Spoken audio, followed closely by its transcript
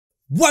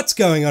What's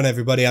going on,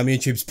 everybody? I'm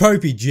YouTube's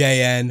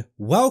popeyJN.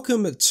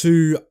 Welcome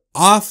to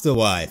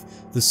Afterlife,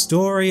 the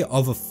story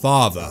of a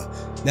father.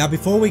 Now,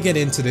 before we get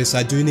into this,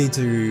 I do need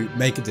to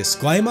make a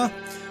disclaimer.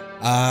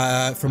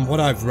 From what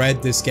I've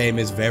read, this game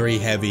is very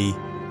heavy,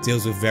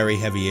 deals with very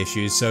heavy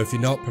issues, so if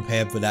you're not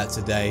prepared for that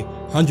today,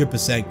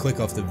 100% click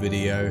off the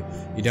video.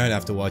 You don't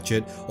have to watch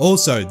it.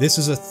 Also, this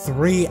is a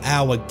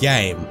 3-hour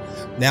game.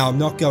 Now, I'm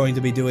not going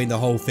to be doing the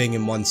whole thing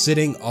in one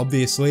sitting,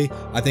 obviously.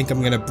 I think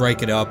I'm going to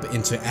break it up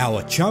into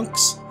hour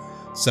chunks.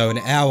 So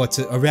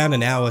around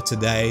an hour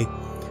today,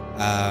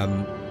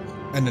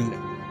 and then,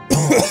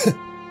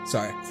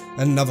 sorry,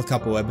 and another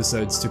couple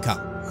episodes to come.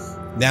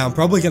 Now, I'm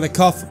probably going to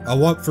cough a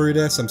lot through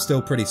this. I'm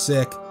still pretty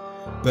sick.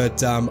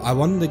 But I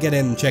wanted to get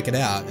in and check it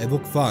out. It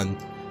looked fun.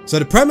 So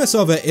the premise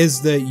of it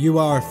is that you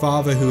are a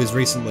father who has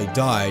recently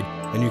died,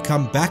 and you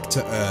come back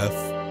to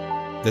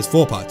Earth. There's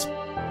 4 parts.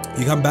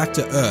 You come back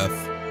to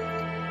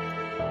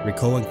Earth,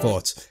 recalling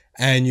thoughts,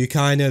 and you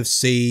kind of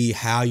see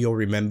how you're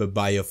remembered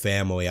by your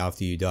family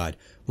after you died.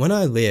 When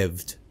I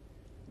lived,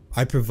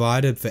 I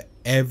provided for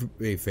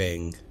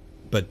everything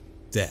but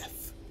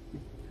death.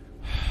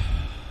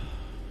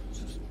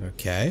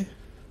 Okay.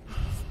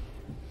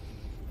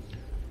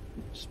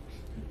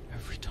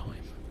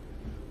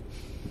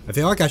 I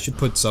feel like I should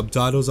put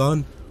subtitles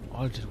on.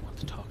 I didn't want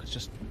to talk, it's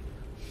just...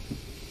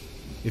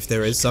 If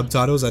there is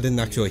subtitles, I didn't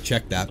actually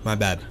check that. My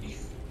bad.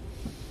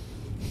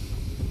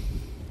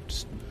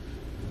 Just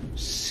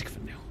sick of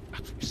it now.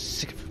 Absolutely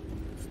sick of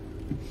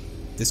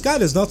it. This guy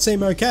does not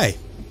seem okay.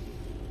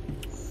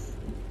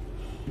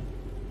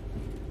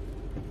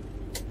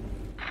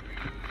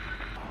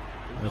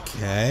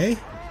 Okay.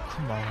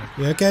 Come on.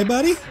 You okay,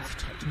 buddy?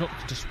 Not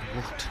just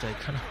work today,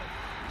 can I?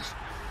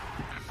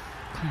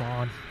 Come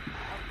on.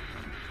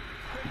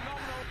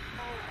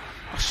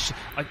 Oh shit,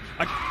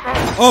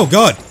 Oh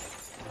god!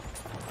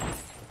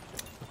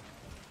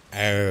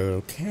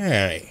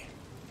 Okay.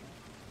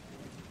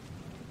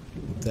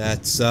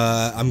 That's,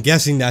 I'm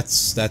guessing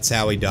that's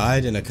how he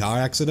died, in a car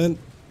accident.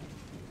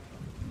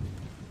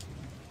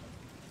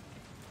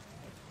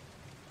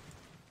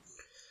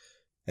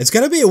 It's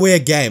gonna be a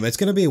weird game. It's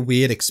gonna be a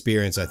weird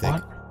experience, I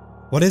think.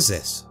 What is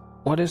this?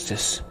 What is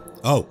this?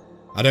 Oh,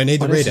 I don't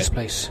need to read it. What is this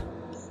place?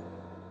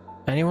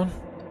 Anyone?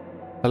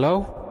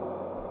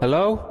 Hello?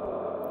 Hello?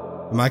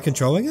 Am I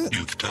controlling it?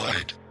 You've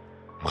died,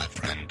 my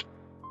friend.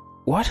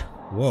 What?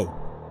 Whoa.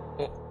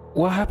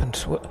 What happened?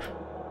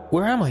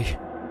 Where am I?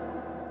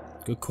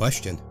 Good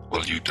question.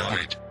 Well, you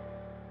died.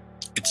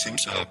 It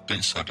seems to have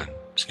been sudden,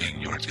 seeing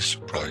you're this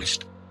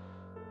surprised.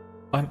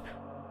 I'm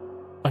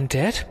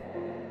dead?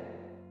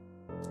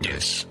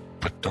 Yes,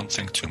 but don't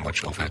think too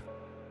much of it.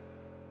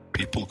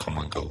 People come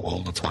and go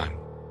all the time.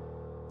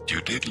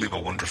 You did live a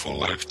wonderful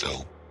life,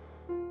 though.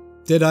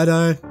 Did I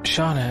though?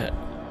 Shauna,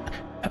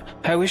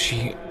 how is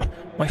she?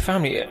 My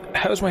family,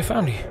 how's my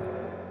family?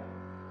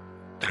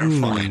 They're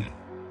fine.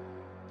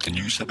 The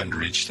news haven't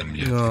reached them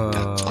yet in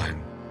that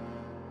time.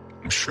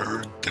 I'm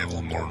sure they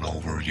will mourn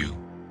over you.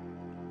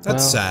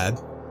 That's sad.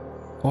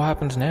 What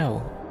happens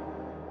now?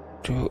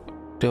 Do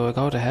I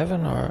go to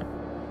heaven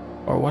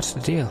or what's the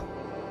deal?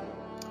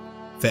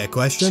 Fair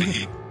question.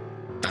 See,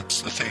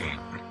 that's the thing,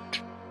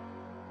 Rick.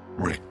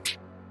 Rick.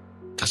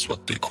 That's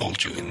what they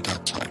called you in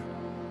that time,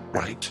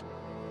 right?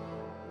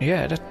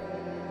 Yeah,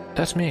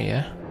 that's me,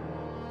 yeah?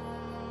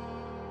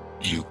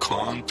 You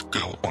can't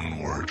go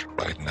onward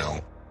right now.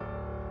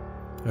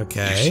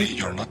 Okay. You see,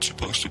 you're not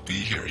supposed to be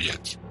here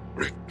yet,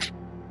 Rick.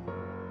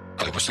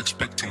 I was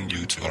expecting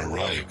you to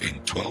arrive in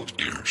 12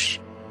 years.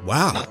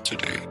 Wow. Not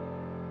today.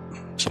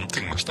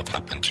 Something must have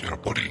happened to your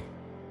body.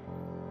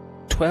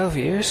 12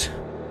 years?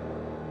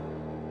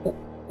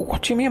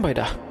 What do you mean by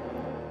that?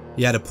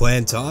 You had a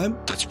planned time?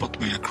 That's what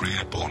we agreed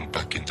upon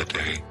back in the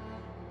day.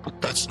 But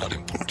that's not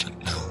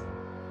important now.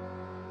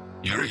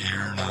 You're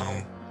here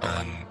now,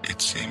 and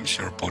it seems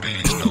your body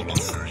is no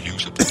longer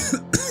usable.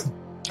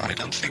 I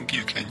don't think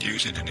you can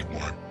use it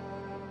anymore.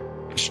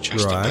 It's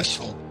just a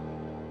vessel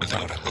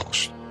without a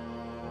host.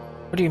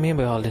 What do you mean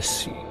by all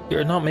this?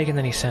 You're not making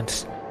any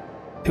sense.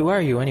 Who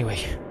are you, anyway?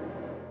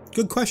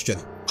 Good question.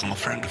 I'm a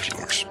friend of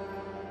yours.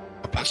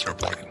 A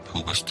passerby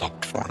who was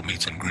stopped for a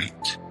meet and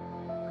greet.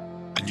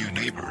 A new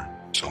neighbor,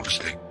 so to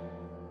say.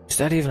 Is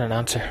that even an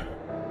answer?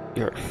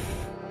 You're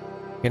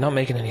not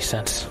making any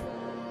sense.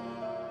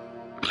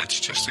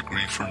 Let's just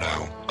agree for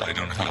now I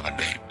don't have a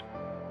name.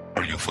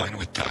 Are you fine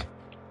with that?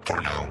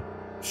 For now?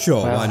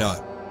 Sure, Well, why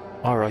not?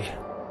 Alright.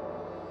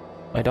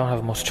 I don't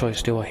have much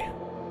choice, do I?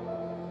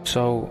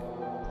 So,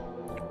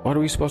 what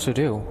are we supposed to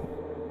do?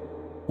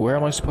 Where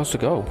am I supposed to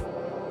go?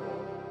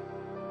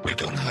 We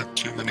don't have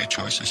too many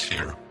choices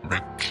here,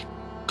 Rick.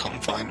 Come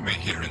find me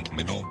here in the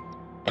middle,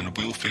 and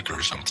we'll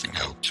figure something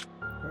out.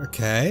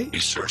 Okay. We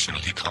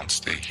certainly can't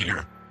stay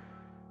here.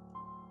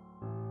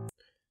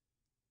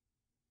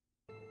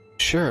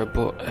 Sure,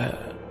 but,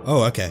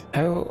 Oh, okay.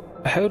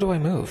 How do I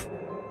move?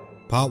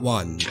 Part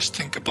 1. Just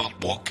think about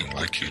walking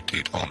like you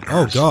did on Earth.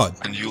 Oh god.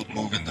 And you'll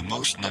move in the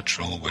most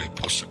natural way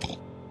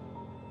possible.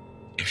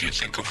 If you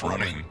think of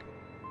running,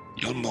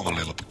 you'll move a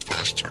little bit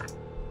faster.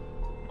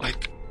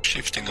 Like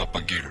shifting up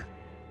a gear.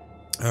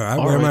 Alright,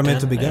 where am I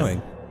meant to be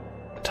going?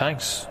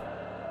 Thanks,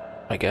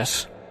 I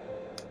guess.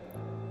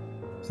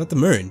 Is that the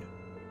moon?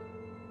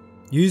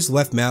 Use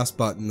left mouse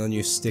button on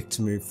your stick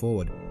to move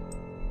forward.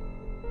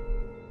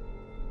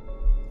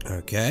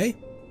 Okay.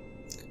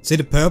 See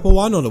the purple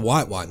one or the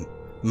white one?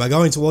 Am I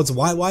going towards the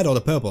white light or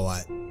the purple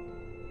light?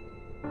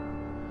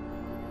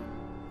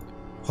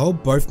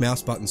 Hold both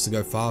mouse buttons to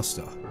go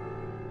faster.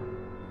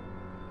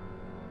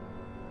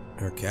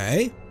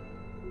 Okay.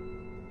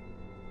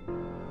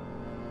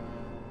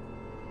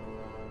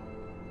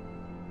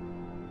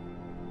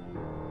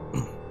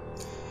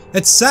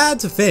 It's sad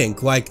to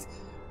think, like,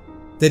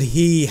 that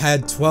he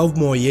had 12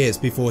 more years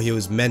before he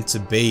was meant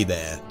to be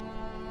there.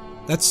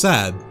 That's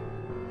sad.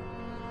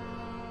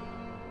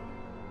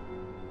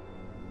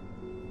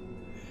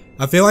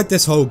 I feel like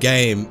this whole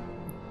game,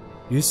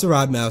 use the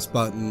right mouse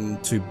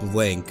button to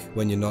blink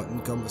when you're not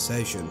in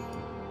conversation.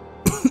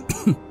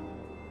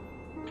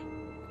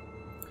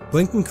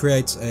 Blinking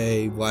creates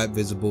a light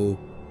visible.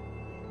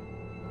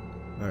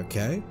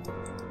 Okay.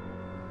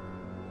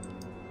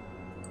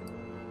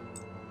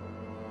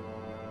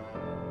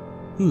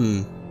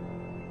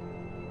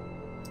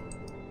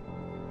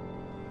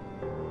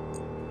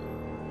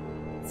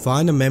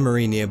 Find a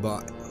memory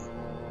nearby.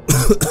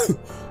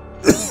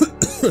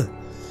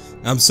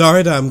 I'm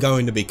sorry that I'm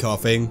going to be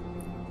coughing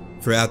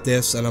throughout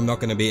this, and I'm not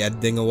going to be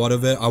editing a lot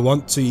of it. I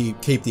want to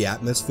keep the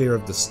atmosphere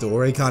of the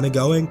story kind of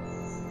going.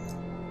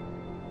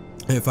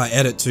 And if I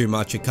edit too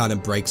much, it kind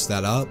of breaks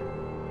that up.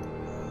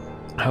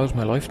 How's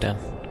my life then?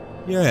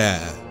 Yeah.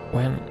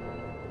 When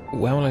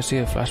will I see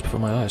it flash before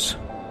my eyes?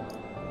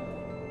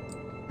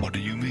 What do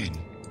you mean?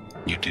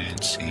 You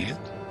didn't see it?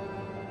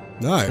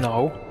 No.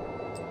 No.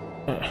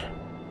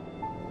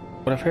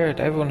 But I've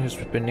heard everyone who's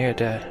been near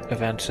the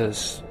event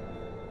says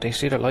they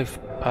see their life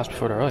pass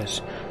before their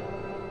eyes.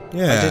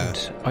 Yeah. I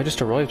didn't. I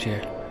just arrived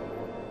here.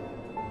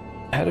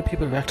 How did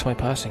people react to my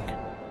passing?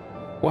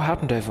 What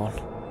happened to everyone?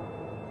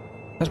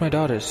 That's my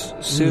daughters,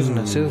 Susan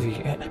and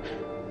Sylvie.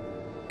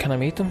 Can I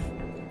meet them?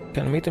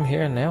 Can I meet them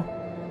here and now?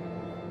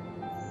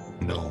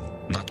 No,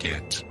 not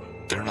yet.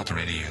 They're not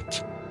ready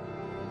yet.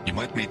 You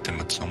might meet them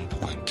at some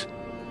point,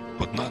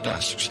 but not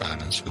as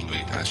Suzanne and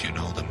Sylvie as you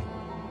know them.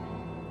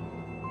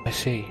 I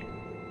see.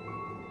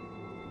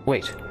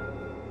 Wait.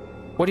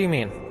 What do you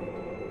mean?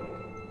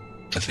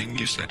 The thing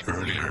you said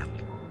earlier.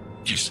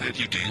 You said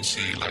you didn't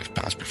see life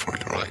pass before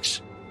your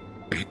eyes.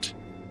 Wait.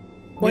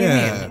 What do you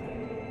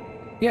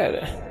mean? Yeah,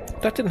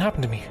 that didn't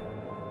happen to me.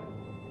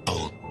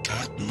 Oh,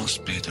 that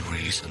must be the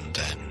reason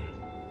then.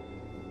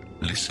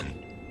 Listen,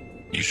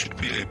 you should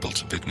be able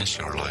to witness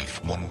your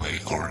life one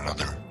way or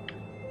another.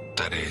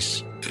 That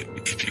is,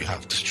 if you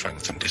have the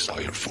strength and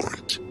desire for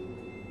it.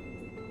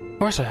 Of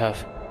course I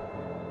have.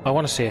 I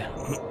want to see it.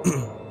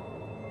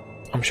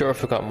 I'm sure I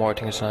forgot more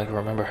things than I can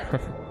remember.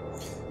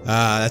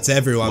 That's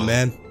everyone,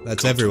 man.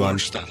 That's everyone.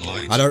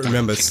 I don't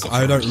remember.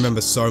 I don't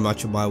remember so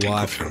much of my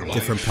life,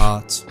 different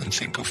parts. And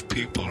think of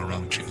people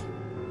around you.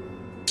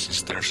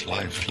 Since there's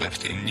life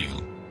left in you,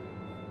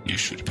 you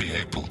should be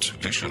able to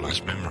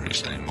visualize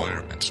memories and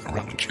environments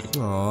around you.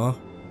 Aww.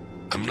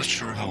 I'm not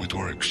sure how it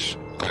works.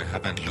 I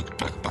haven't looked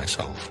back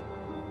myself.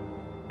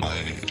 My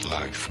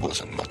life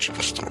wasn't much of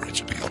a story,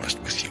 to be honest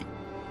with you.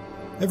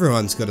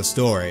 Everyone's got a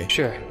story.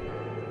 Sure.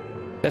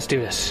 Let's do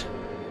this.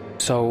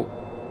 So,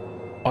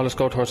 I'll just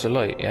go towards the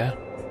light, yeah?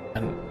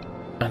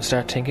 And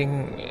start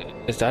thinking,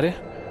 is that it?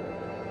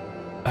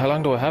 How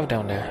long do I have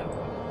down there?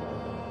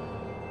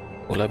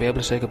 Will I be able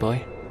to say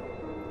goodbye?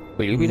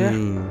 Will you be there?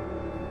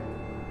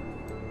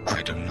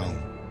 I don't know.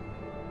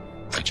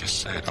 I just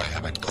said I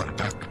haven't gone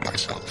back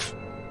myself.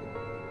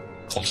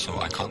 Also,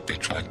 I can't be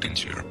dragged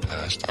into your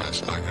past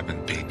as I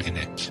haven't been in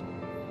it.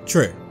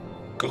 True.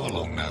 Go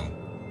along now.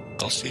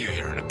 I'll see you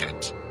here in a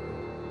bit.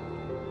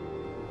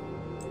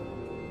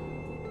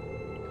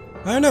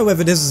 I don't know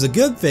whether this is a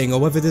good thing or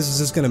whether this is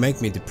just going to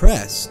make me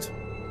depressed.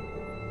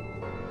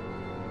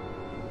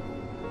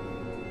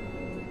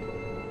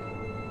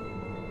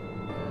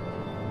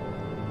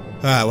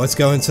 Alright, let's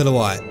go into the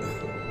light.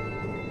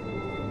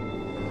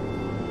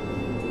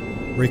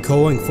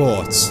 Recalling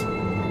thoughts.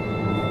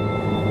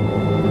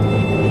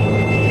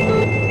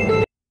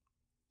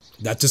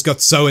 That just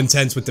got so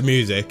intense with the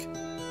music.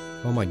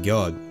 Oh my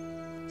god.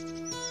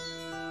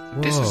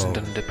 Whoa. This isn't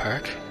in the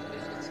park,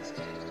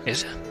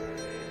 is it?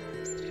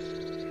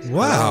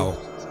 Wow.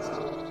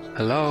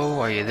 Hello,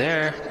 are you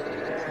there?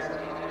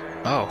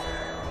 Oh,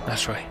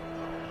 that's right.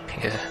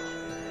 Yeah,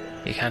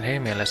 you can't hear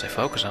me unless I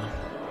focus on him.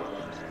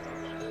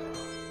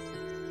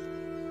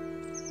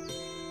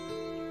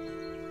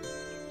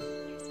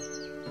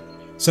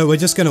 So we're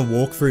just gonna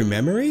walk through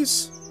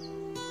memories?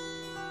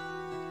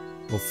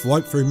 Or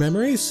float through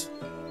memories?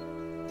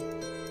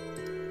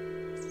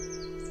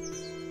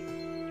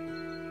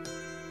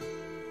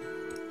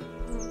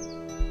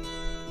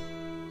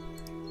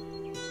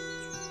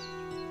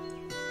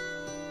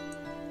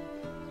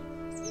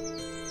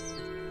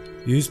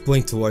 Use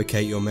blink to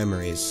locate your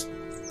memories.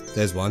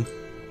 There's one.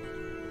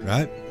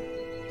 Right?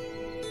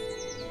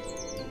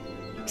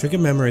 Trigger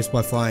memories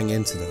by flying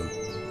into them.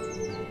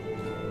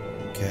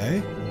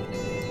 Okay.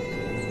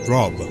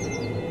 Rob.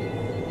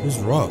 Who's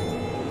Rob?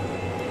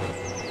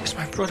 It's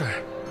my brother.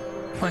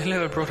 My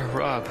little brother,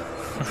 Rob.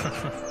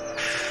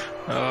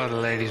 Oh, the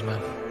ladies,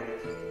 man.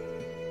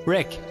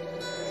 Rick.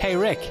 Hey,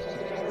 Rick.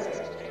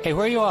 Hey,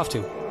 where are you off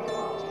to?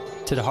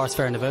 To the horse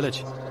fair in the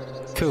village?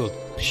 Cool.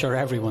 Sure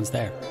everyone's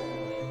there.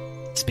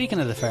 Speaking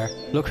of the fair,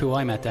 look who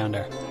I met down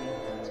there.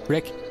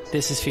 Rick,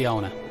 this is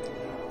Fiona.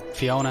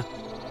 Fiona,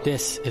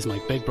 this is my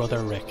big brother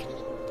Rick.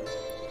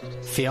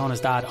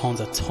 Fiona's dad owns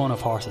a ton of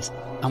horses,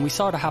 and we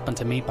sort of happened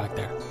to meet back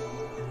there.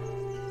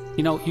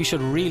 You know, you should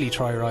really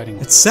try riding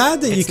it. It's sad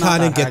that you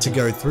kind of get to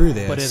go through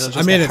but this. it'll I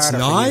just mean, get it's harder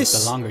for you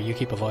nice, the longer you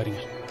keep avoiding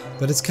it.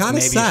 but it's kind of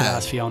Maybe you should sad.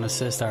 ask Fiona's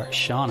sister,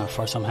 Shauna,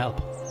 for some help.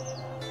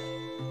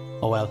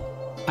 Oh well.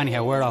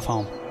 Anyhow, we're off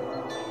home.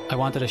 I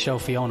wanted to show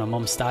Fiona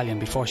Mum's stallion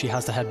before she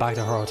has to head back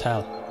to her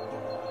hotel.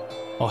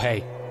 Oh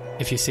hey,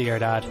 if you see her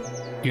dad,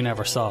 you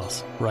never saw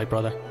us, right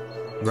brother?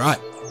 Right.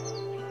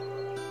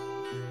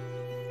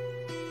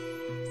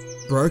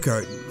 Bro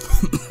code.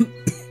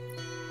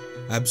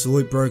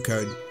 Absolute bro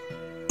code.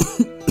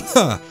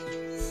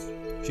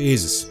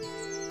 Jesus.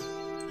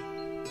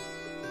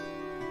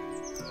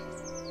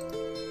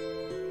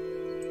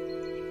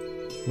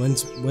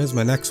 Where's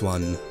my next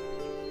one?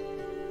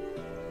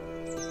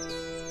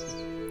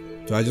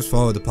 Do I just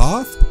follow the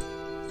path?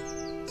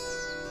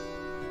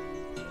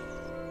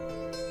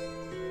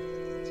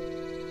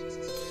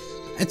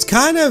 It's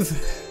kind of...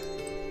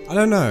 I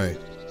don't know.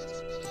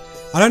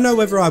 I don't know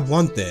whether I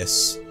want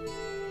this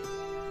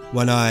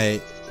when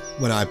I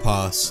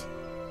pass.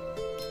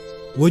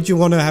 Would you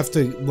want to have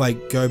to,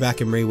 like, go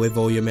back and relive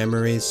all your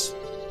memories?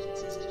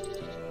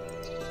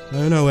 I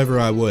don't know whether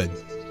I would.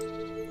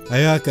 I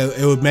feel like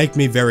it would make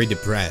me very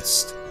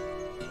depressed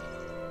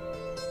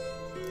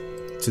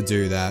to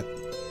do that.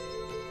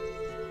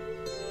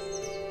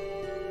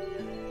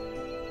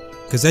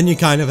 Because then you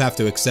kind of have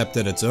to accept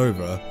that it's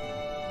over.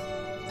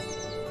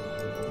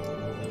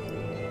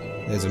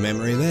 There's a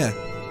memory there.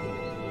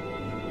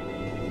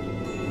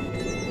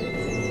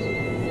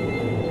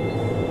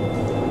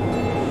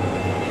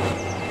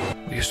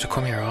 We used to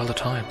come here all the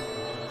time.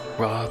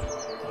 Rob,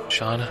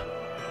 Shauna.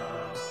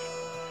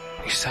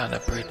 We sat in a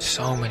bridge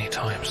so many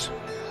times.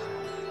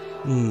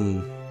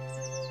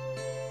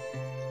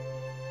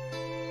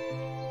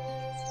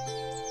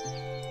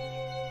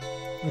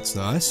 That's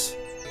nice.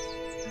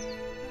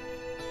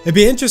 It'd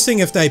be interesting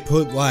if they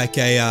put like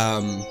a,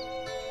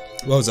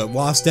 what was it,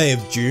 Last Day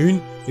of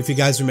June? If you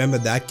guys remember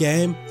that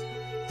game.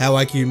 How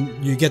like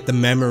you get the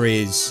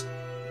memories,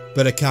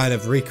 but it kind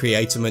of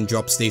recreates them and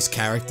drops these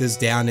characters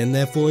down in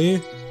there for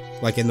you.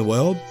 Like in the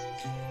world.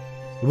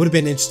 It would have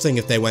been interesting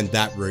if they went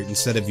that route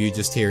instead of you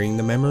just hearing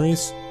the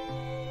memories.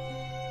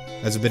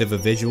 As a bit of a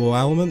visual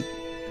element.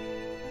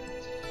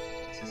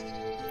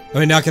 I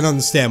mean, I can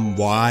understand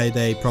why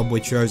they probably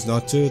chose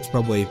not to. It's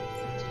probably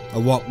a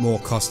lot more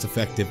cost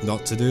effective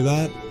not to do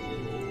that.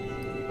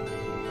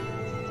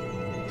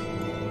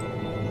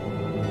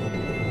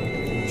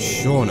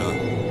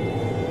 Shauna.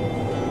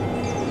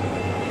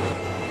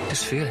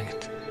 Just feeling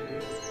it.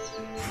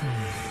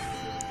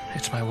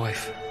 It's my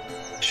wife,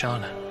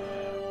 Shauna.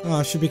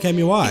 Oh, she became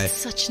your wife. It's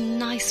such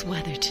nice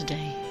weather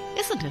today,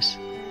 isn't it?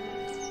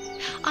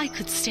 I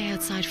could stay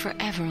outside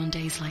forever on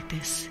days like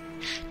this.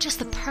 Just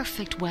the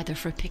perfect weather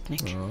for a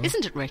picnic,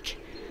 isn't it, Rick?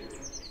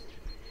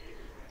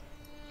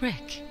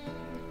 Rick,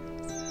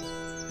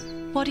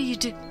 what do you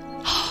do?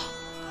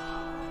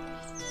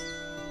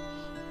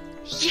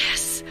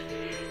 Yes!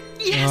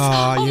 Yes!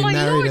 Oh, you my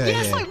married lord, her,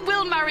 yes, yeah. I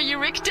will marry you,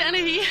 Rick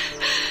Dennehy.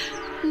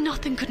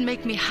 Nothing could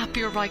make me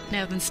happier right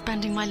now than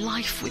spending my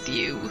life with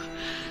you.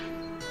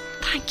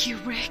 Thank you,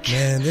 Rick.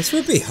 Man, this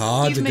would be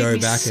hard to go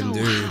back and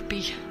do.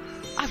 Happy.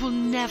 I will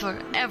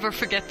never, ever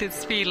forget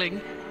this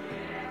feeling.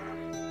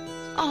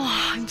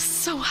 Oh, I'm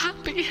so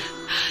happy.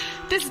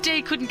 This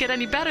day couldn't get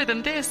any better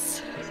than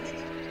this.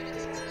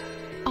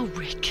 Oh,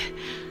 Rick,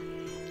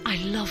 I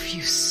love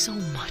you so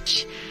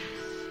much.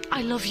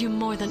 I love you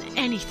more than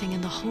anything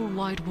in the whole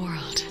wide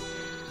world.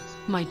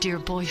 My dear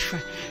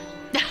boyfriend.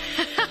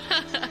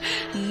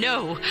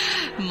 No,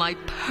 my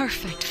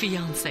perfect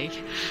fiancé.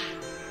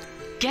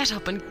 Get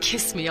up and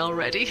kiss me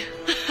already.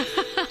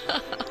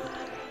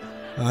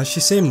 She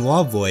seemed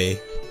lovely.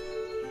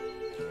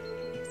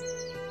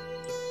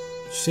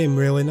 She seemed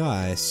really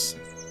nice.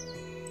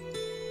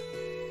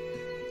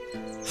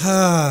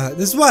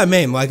 This is what I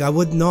mean, like I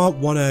would not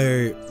want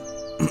to...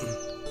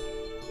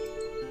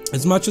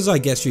 As much as I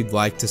guess you'd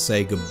like to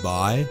say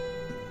goodbye,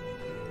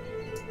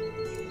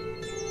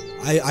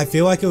 I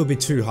feel like it would be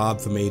too hard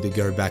for me to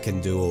go back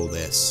and do all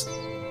this.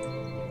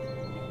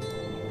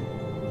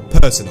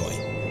 Personally.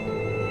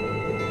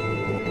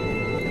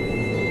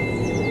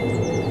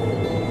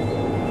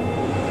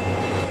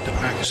 The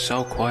park is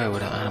so quiet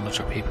without animals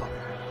or people.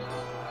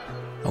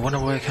 I wonder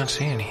why I can't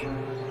see any.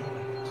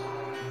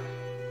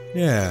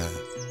 Yeah.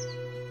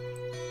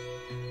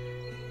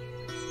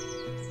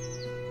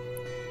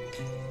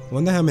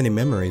 Wonder how many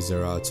memories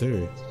there are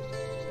too.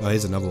 Oh,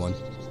 here's another one.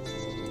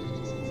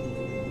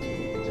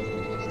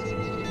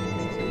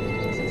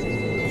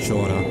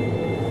 Shauna.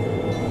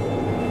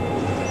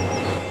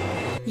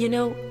 You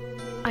know,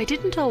 I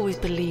didn't always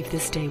believe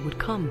this day would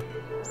come.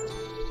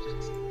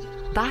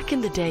 Back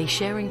in the day,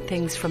 sharing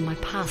things from my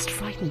past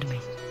frightened me.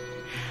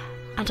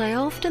 And I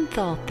often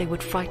thought they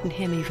would frighten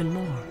him even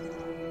more.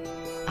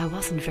 I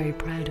wasn't very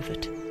proud of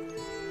it.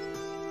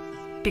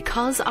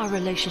 Because our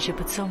relationship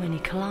had so many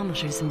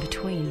kilometers in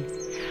between,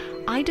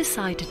 I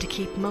decided to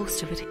keep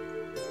most of it.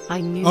 I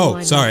knew. Oh,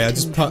 sorry, I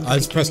just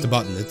pressed a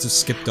button. It just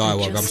skipped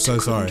dialogue. I'm so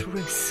sorry. I couldn't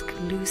risk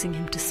losing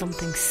him to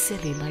something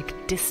silly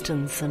like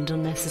distance and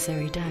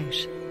unnecessary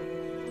doubt.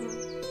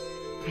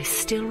 I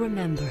still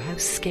remember how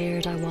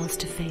scared I was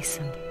to face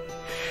him.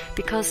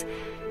 Because,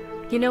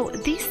 you know,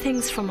 these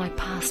things from my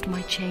past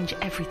might change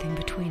everything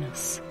between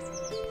us.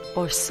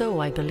 Or so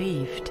I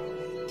believed.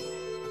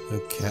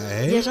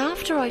 Okay. Yet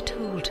after I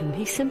told him,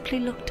 he simply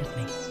looked at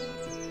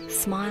me,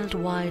 smiled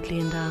widely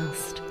and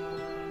asked,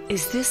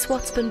 "Is this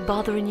what's been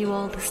bothering you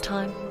all this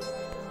time?"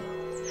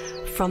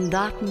 From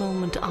that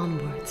moment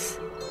onwards,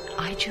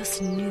 I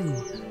just knew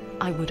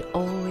I would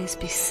always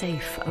be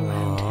safe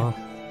around him.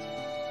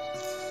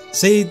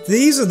 See,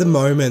 these are the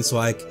moments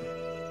like...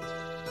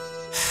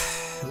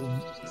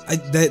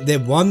 they're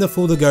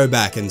wonderful to go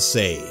back and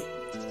see.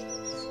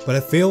 But I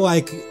feel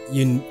like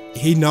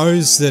he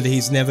knows that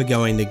he's never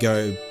going to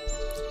go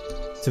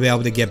to be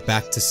able to get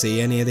back to see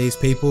any of these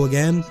people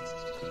again.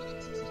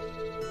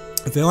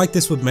 I feel like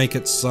this would make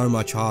it so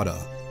much harder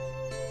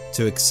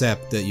to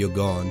accept that you're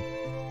gone.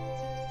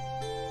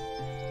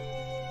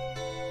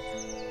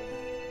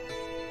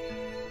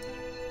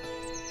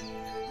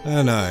 I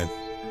don't know.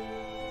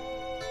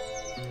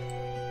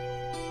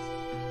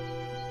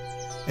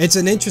 It's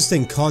an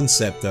interesting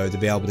concept though, to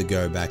be able to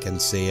go back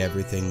and see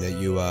everything that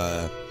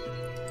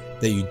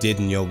you did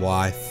in your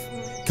life.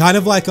 Kind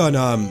of like on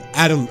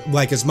Adam,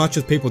 like as much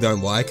as people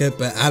don't like it,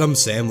 but Adam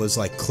Sandler's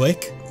like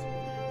Click,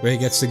 where he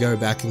gets to go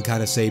back and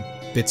kind of see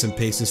bits and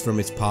pieces from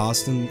his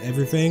past and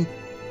everything.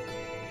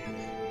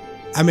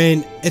 I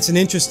mean, it's an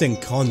interesting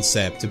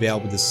concept to be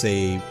able to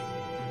see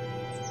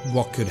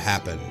what could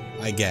happen,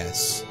 I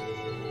guess.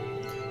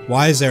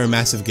 Why is there a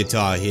massive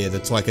guitar here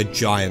that's like a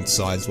giant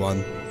sized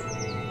one?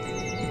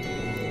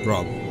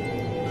 Rob.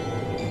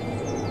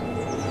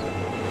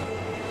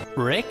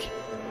 Rick?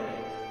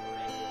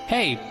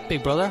 Hey,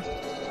 big brother.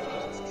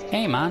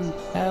 Hey, man.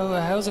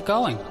 How's it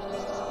going?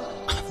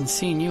 I haven't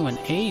seen you in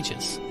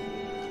ages.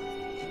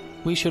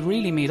 We should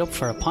really meet up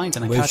for a pint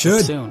and catch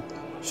up soon.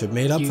 Should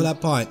meet up for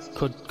that pint.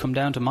 Could come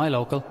down to my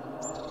local.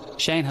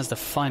 Shane has the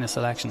finest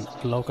selection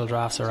of local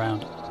drafts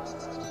around.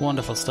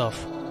 Wonderful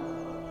stuff.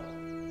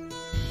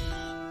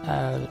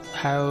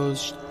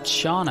 How's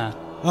Shauna?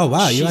 Oh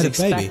wow, you had a baby.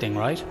 She's expecting,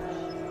 right?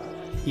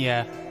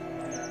 Yeah,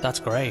 that's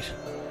great.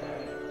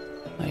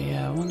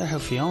 I wonder how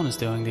Fiona's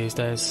doing these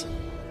days.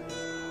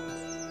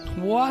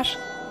 What?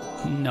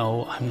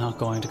 No, I'm not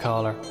going to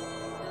call her.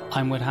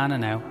 I'm with Hannah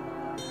now.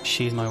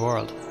 She's my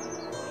world.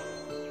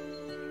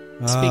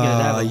 Speaking of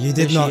the devil, you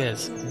did there not. she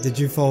is. Did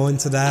you fall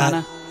into that?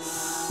 Hannah,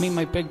 meet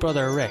my big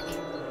brother Rick.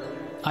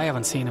 I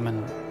haven't seen him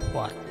in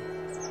what?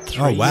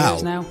 3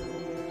 years now.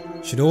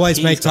 Should always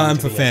He's make time going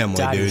to for be a family,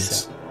 daddy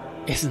dudes. set.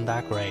 Isn't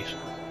that great?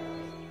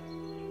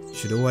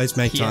 Should always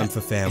make time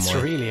for family. It's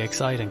really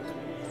exciting.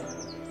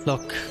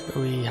 Look,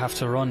 we have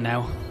to run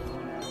now.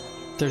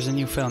 There's a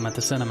new film at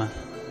the cinema.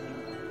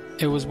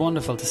 It was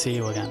wonderful to see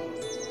you again.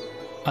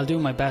 I'll do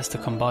my best to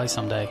come by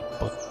someday,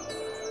 but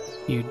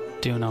you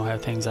do know how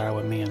things are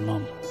with me and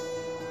Mum.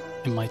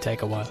 It might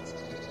take a while.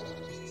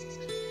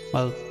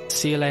 Well,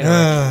 see you later.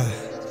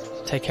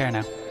 Rick. Take care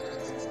now.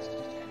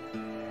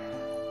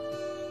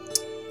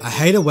 I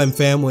hate it when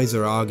families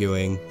are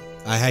arguing.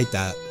 I hate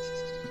that.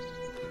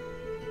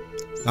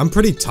 I'm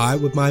pretty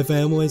tight with my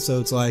family, so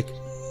it's like,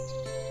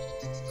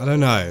 I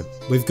don't know.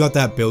 We've got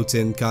that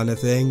built-in kind of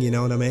thing, you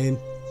know what I mean?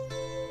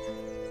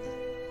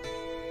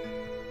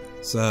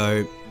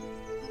 So,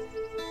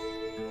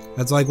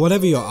 it's like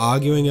whatever you're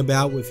arguing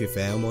about with your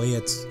family,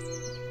 it's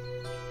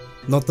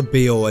not the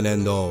be-all and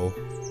end-all,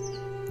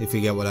 if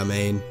you get what I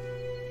mean.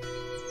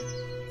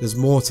 There's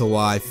more to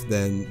life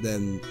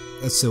than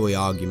a silly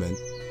argument.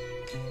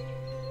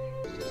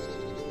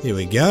 Here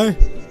we go.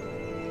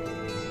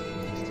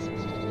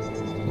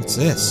 What's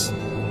this?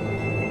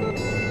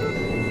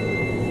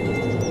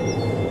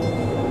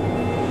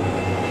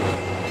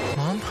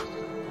 Mom?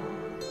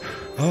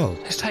 Oh.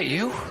 Is that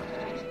you?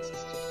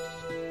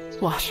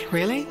 What,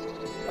 really?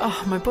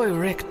 Oh, my boy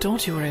Rick,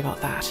 don't you worry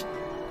about that.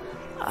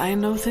 I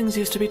know things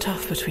used to be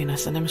tough between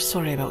us, and I'm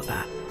sorry about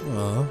that.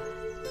 Aww.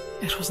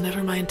 It was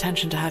never my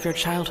intention to have your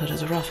childhood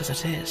as rough as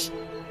it is.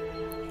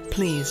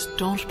 Please,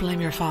 don't blame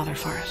your father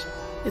for it.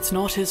 It's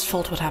not his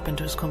fault what happened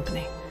to his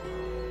company.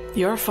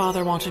 Your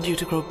father wanted you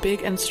to grow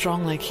big and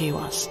strong like he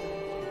was.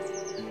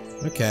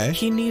 Okay.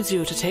 He needs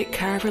you to take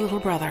care of your little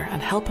brother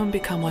and help him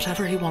become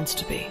whatever he wants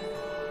to be.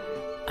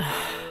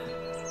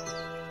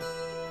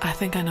 I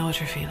think I know what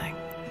you're feeling.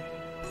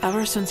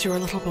 Ever since you were a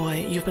little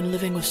boy, you've been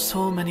living with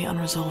so many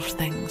unresolved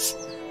things.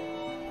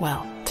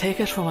 Well, take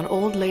it from an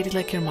old lady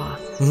like your ma.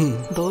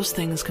 Those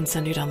things can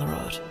send you down the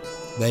road.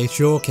 They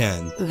sure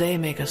can. They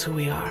make us who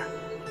we are.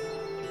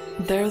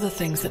 They're the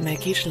things that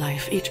make each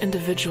life, each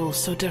individual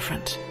so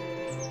different.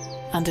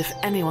 And if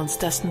anyone's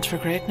destined for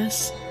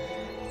greatness,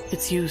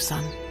 it's you,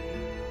 son.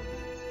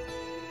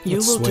 You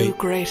That's will do sweet.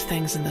 great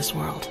things in this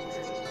world.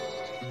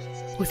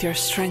 With your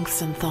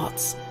strengths and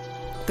thoughts,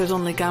 there's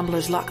only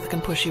gambler's luck that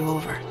can push you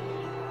over.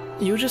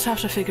 You just have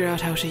to figure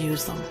out how to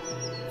use them,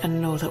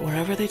 and know that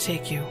wherever they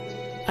take you,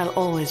 I'll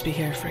always be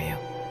here for you.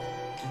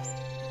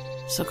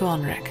 So go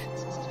on, Rick.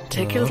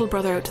 Take your little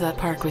brother out to that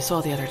park we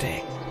saw the other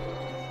day.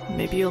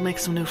 Maybe you'll make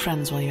some new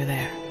friends while you're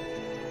there.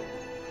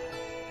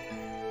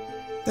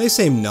 They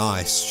seem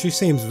nice. She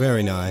seems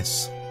very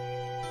nice.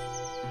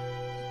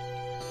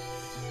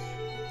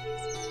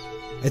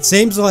 It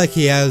seems like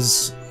he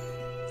has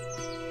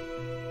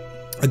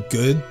a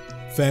good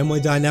family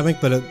dynamic,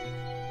 but it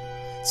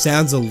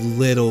sounds a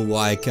little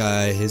like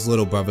his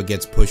little brother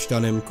gets pushed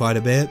on him quite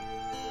a bit.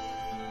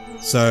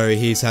 So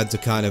he's had to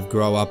kind of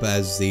grow up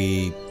as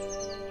the,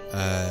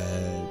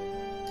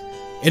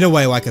 in a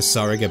way, like a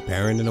surrogate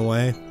parent in a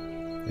way,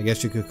 I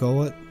guess you could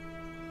call it.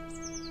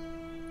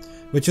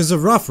 Which is a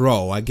rough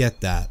role, I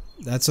get that.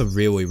 That's a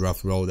really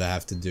rough role to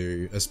have to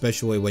do,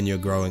 especially when you're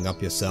growing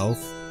up yourself.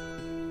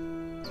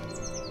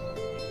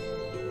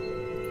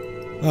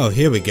 Oh,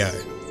 here we go.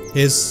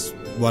 Here's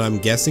what I'm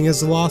guessing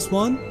is the last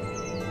one.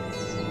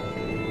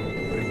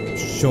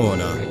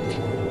 Shauna.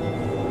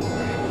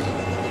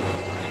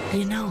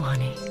 You know,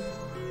 honey,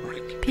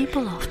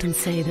 people often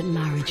say that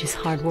marriage is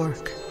hard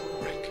work.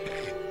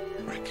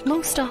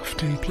 Most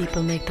often,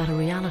 people make that a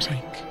reality.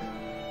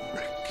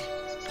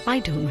 I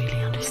don't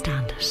really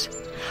understand it.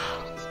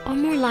 Or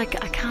more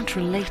like, I can't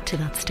relate to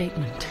that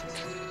statement.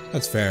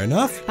 That's fair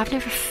enough. I've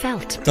never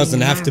felt Doesn't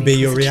being have to married be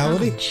your was a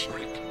reality. challenge.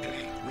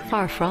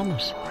 Far from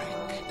it.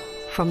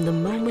 From the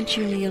moment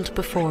you kneeled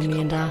before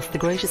me and asked the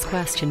greatest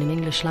question in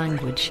English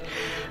language,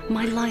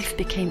 my life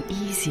became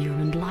easier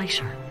and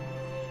lighter.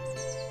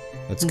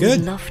 That's We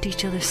good. loved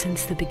each other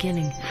since the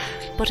beginning,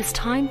 but as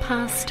time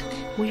passed,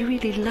 we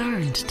really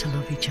learned to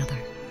love each other.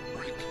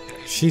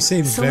 She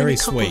seems So very many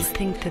couples sweet.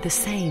 think they're the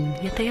same,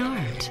 yet they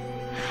aren't.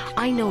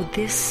 I know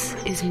this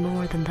is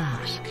more than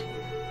that.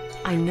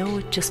 I know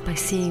it just by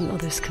seeing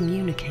others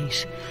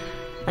communicate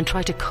and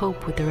try to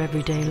cope with their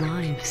everyday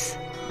lives.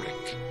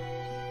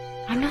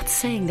 I'm not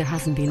saying there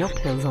hasn't been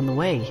uphills on the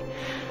way,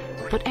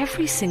 but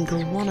every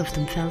single one of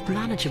them felt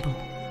manageable.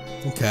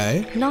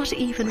 Okay. Not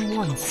even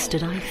once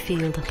did I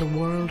feel that the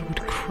world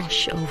would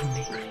crush over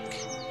me.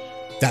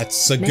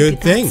 That's a Maybe good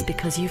thing. that's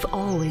because you've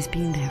always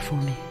been there for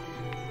me.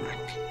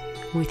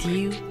 With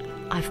you,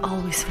 I've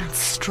always felt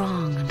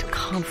strong and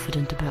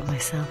confident about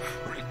myself.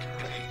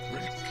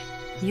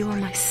 You are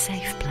my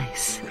safe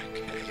place,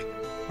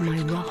 my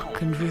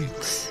rock and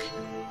roots.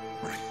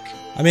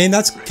 I mean,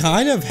 that's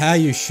kind of how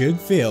you should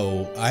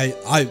feel.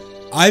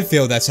 I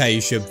feel that's how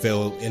you should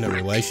feel in a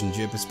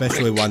relationship,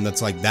 especially one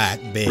that's like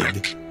that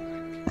big.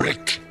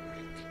 Rick.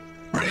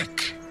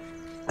 Rick.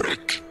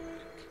 Rick.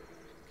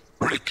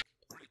 Rick.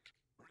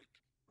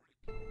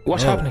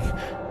 What's happening?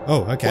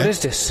 Oh, okay. What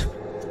is this?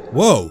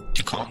 Whoa.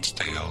 You can't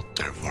stay out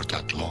there for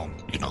that long,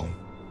 you know.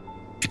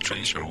 It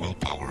drains your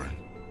willpower.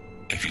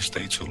 If you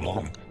stay too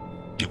long,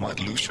 you might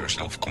lose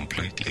yourself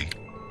completely.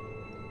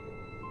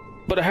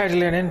 But I hardly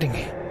learned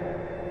anything.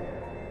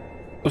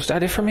 Was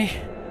that it for me?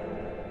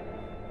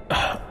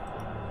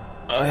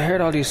 I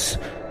heard all these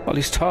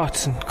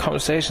thoughts and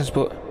conversations,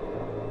 but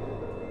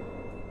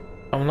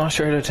I'm not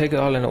sure how to take it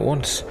all in at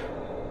once.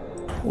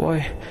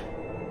 Why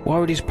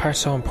were these parts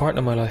so important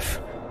in my life?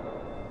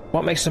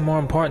 What makes them more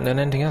important than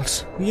anything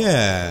else?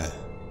 Yeah.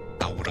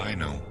 How would I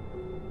know?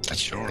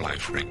 That's your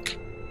life, Rick.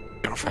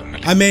 Your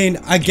family. I mean,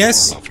 I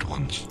guess Your loved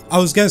ones. I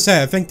was gonna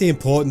say, I think the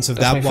importance of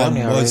That's that my one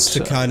family, was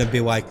alright, to kind of be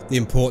like the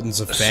importance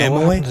of So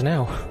what family. happens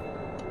now?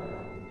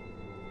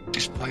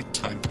 Despite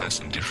time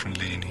passing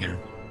differently in here,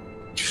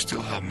 you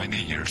still have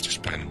many years to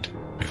spend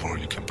before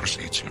you can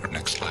proceed to your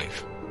next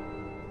life.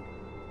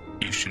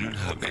 You shouldn't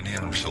have any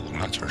unresolved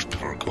matters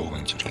before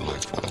going to the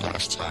light for the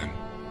last time.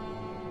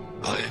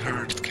 I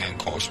heard it can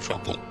cause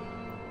trouble.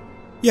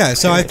 Yeah,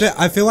 so Heard.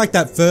 I feel like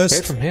that Heard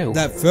from who?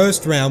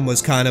 first round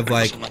was kind of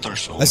like Because another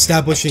soul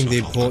establishing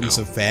the left so long importance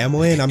ago. of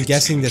family, and I'm It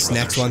guessing seemed this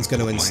next rather one's going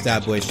to simple-minded.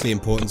 establish the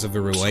importance of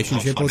a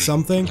relationship or funny,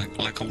 something,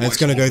 like a and it's wise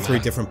going to go old through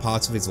man. different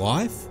parts of his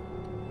life.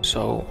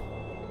 So,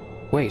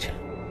 wait.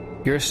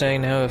 You're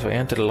saying now if I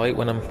enter the light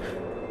when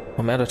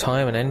I'm out of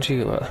time and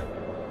energy, well,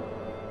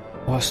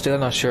 I'm still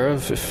not sure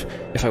if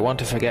I want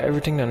to forget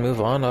everything and move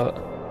on,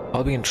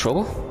 I'll be in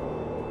trouble?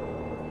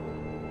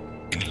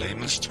 In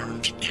layman's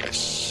terms,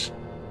 yes.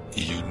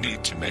 You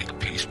need to make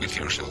peace with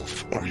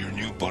yourself, or your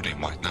new body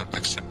might not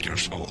accept your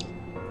soul.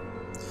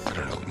 I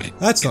don't know, mate.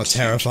 That's not It seems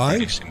terrifying.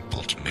 pretty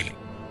simple to me.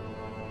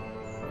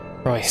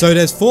 Right. So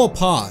there's 4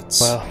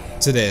 parts Well,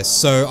 to this,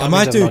 so I that might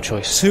means I've do no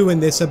choice. 2 in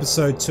this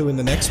episode, 2 in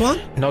the next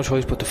one. no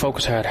choice but to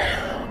focus harder.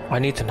 I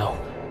need to know.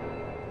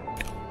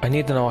 I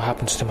need to know what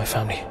happens to my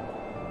family.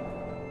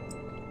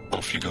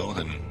 Off you go,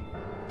 then.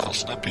 I'll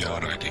snap you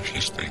out right if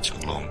you stay too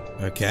long.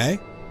 Okay.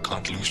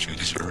 Can't lose you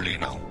this early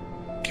now,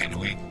 can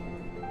we?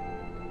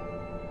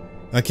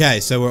 Okay,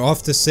 so we're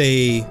off to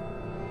see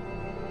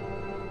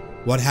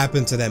what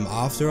happened to them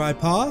after I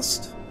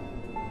passed?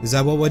 Is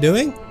that what we're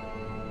doing?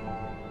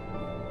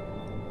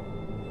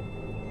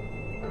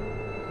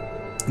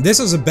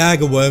 This is a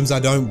bag of worms I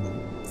don't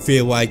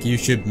feel like you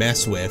should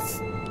mess with.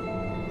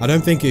 I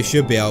don't think you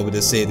should be able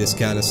to see this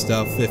kind of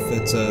stuff if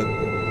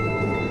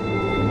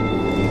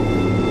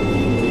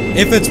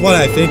it's what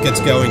I think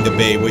it's going to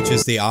be, which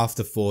is the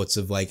afterthoughts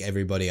of like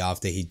everybody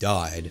after he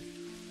died.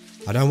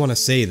 I don't want to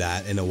see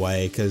that in a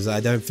way, because I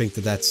don't think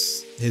that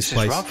that's his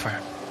place. This is Rock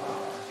Farm.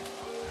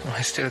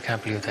 I still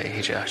can't believe that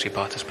AJ actually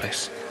bought this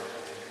place.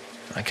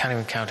 I can't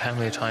even count how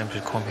many times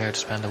we'd come here to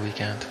spend the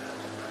weekend.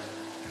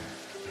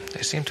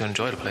 They seem to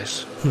enjoy the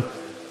place.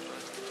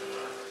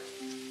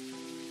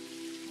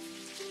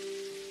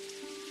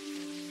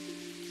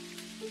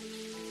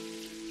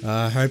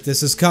 I hope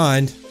this is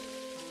kind.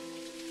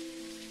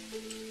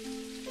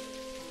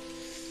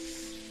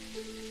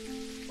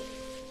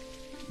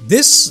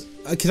 This,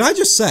 can I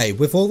just say,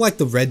 with all like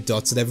the red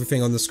dots and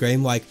everything on the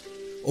screen, like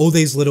all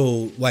these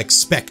little like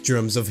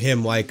spectrums of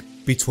him like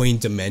between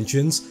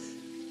dimensions,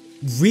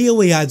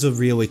 really adds a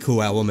really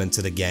cool element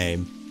to the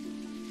game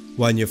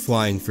when you're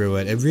flying through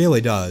it. It really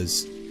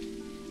does.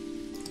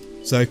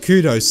 So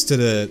kudos to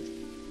the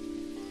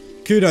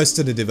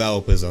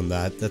developers on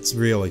that. That's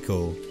really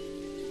cool.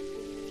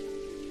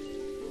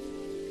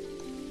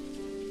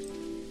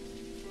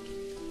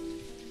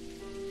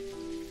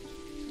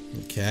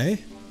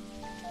 Okay.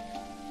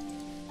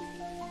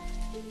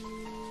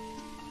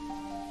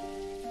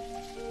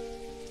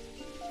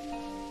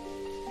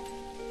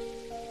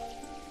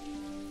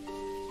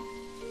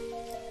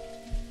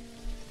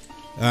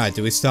 Alright,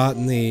 do we start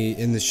in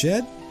the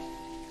shed?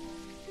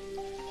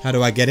 How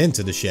do I get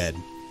into the shed?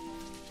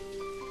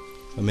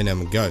 I mean,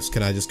 I'm a ghost.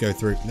 Can I just go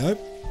through? Nope.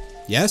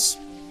 Yes?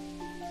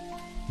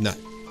 No.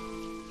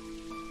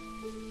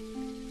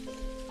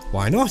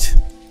 Why not?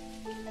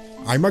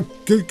 I'm a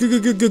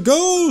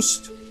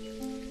ghost!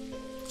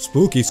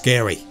 Spooky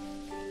scary.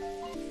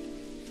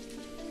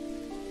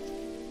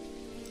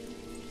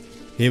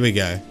 Here we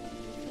go.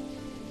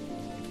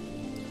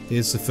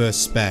 Here's the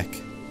first spec.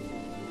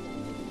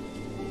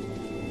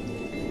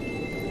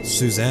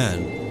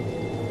 Suzanne.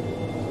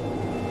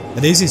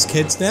 Are these his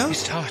kids now?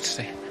 These thoughts,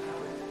 they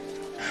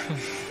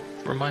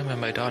remind me of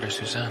my daughter,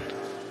 Suzanne.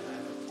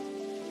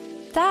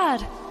 Dad!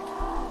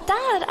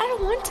 Dad, I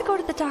don't want to go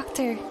to the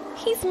doctor.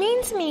 He's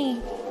mean to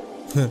me.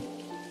 No.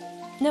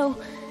 No.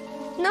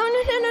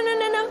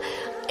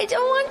 I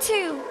don't want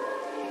to.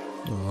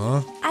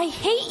 Aww. I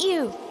hate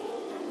you.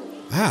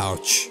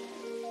 Ouch.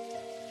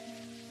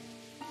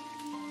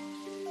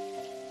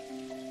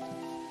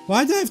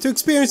 Why'd I have to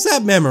experience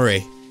that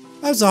memory?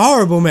 That was a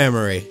horrible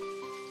memory.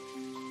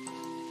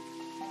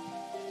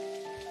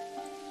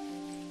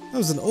 That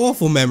was an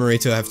awful memory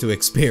to have to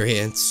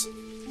experience.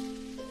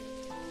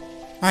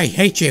 I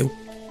hate you.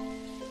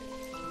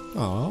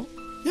 Aw.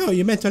 No,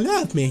 you meant to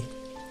love me.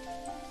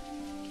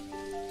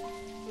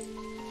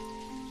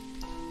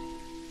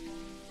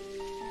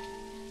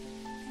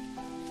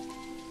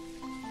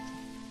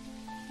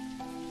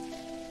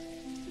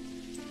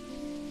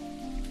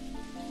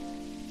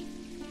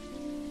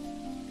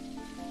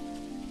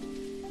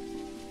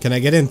 Can I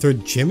get in through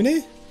the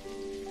chimney?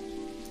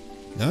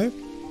 No?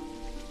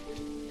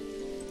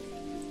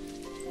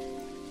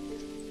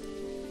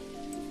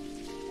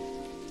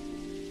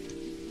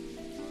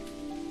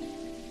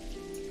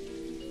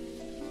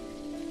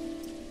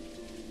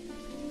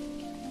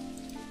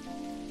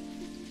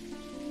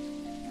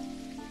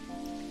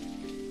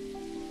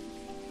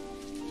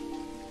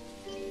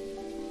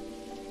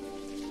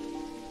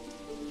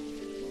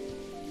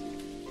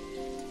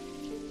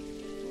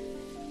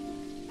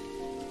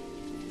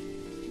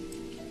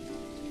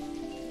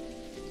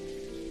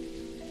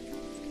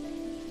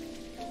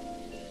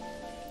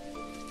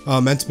 Oh,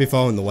 I'm meant to be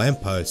following the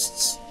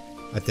lampposts,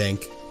 I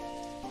think.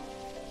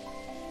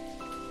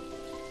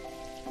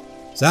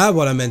 Is that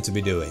what I'm meant to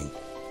be doing?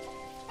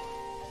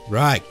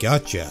 Right,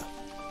 gotcha.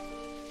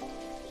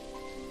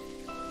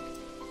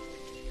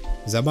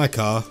 Is that my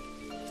car?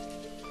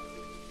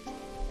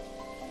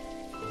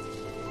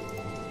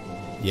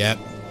 Yep.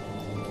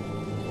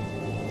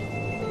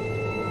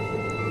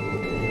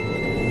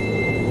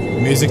 The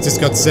music just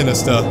got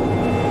sinister.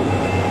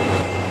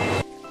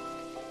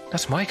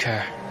 That's my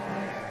car.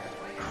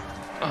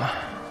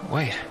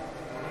 Wait.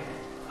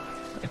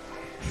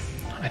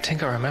 I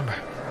think I remember.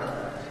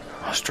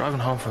 I was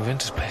driving home from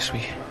Vince's place. We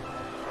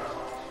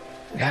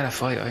had a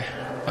fight.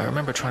 I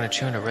remember trying to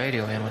tune the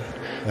radio in when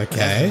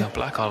everything got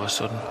black all of a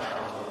sudden.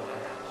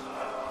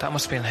 That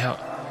must have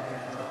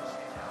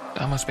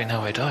been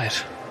how I died.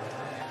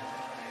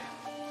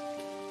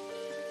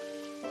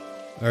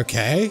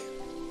 Okay.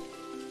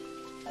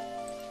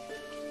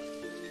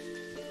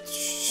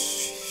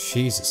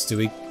 Jesus, do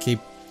we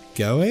keep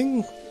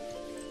going?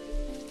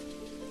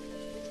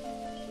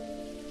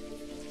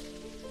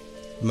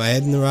 Am I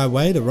heading the right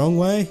way, the wrong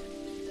way?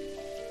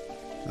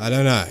 I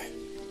don't know.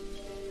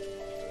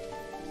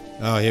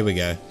 Oh, here we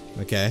go.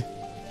 Okay.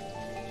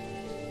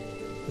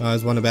 Oh,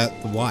 there's one about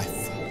the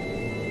wife.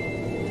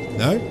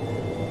 No?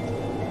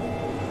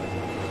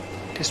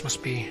 This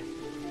must be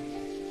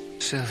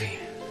Sylvie,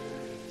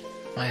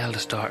 my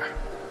eldest daughter.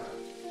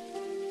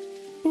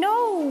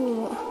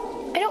 No,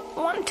 I don't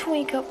want to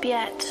wake up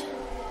yet.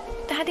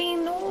 Daddy,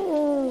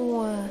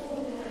 no.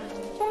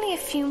 Only a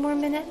few more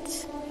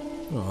minutes.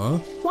 Aw.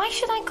 Why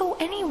should I go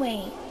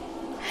anyway?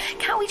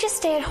 Can't we just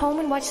stay at home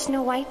and watch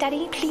Snow White,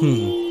 Daddy,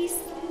 please?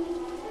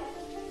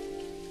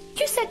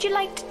 You said you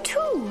liked it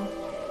too.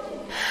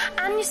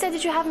 And you said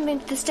that you haven't been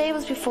to the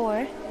stables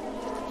before.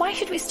 Why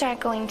should we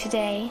start going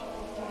today?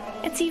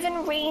 It's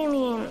even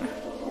raining.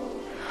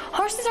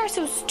 Horses are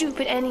so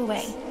stupid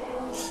anyway.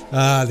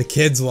 The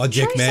kids'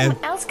 logic, Surely man.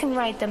 someone else can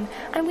ride them,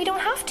 and we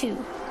don't have to.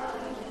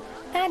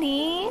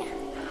 Daddy,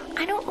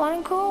 I don't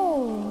want to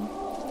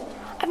go.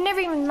 I've never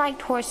even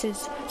liked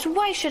horses, so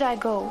why should I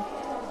go?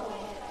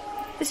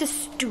 This is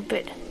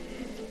stupid.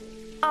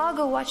 I'll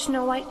go watch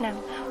Snow White now,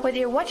 whether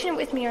you're watching it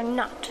with me or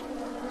not.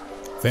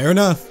 Fair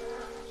enough.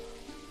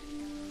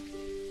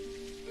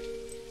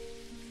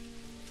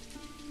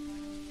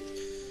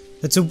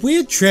 It's a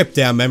weird trip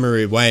down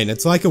memory lane.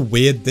 It's like a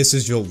weird "this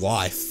is your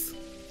life"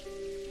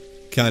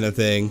 kind of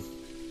thing.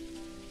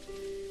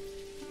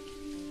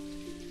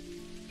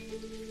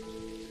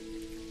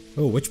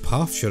 Oh, which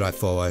path should I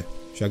follow?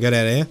 Should I go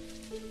down here?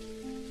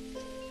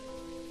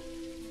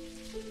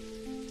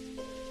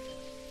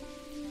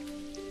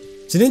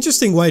 It's an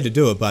interesting way to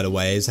do it, by the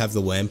way, is have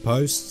the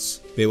lampposts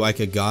be like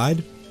a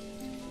guide.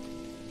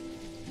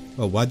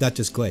 Oh, why'd that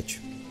just glitch?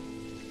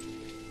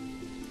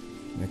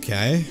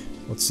 Okay,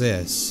 what's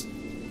this?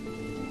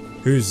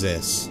 Who's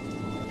this?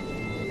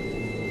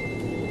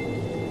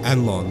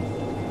 Anlon.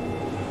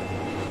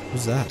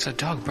 Who's that? It's a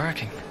dog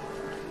barking.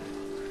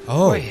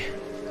 Oh. Wait,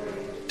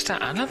 is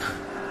that Alan?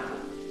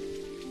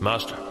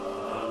 Master,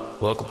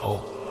 welcome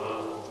home.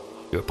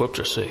 Your pups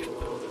are safe.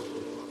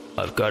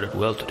 I've guarded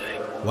well today.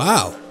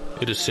 Wow.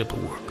 It is simple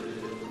work.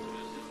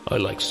 I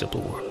like simple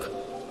work.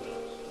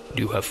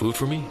 Do you have food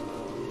for me?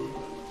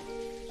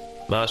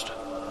 Master,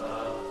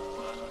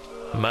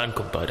 a man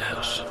comes by the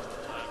house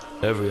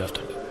every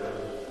afternoon.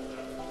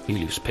 He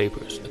leaves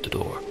papers at the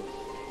door,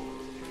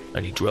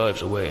 and he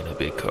drives away in a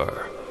big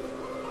car.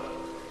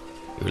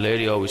 Your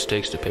lady always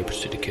takes the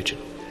papers to the kitchen.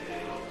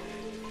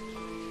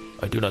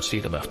 I do not see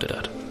them after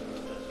that.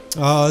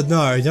 Oh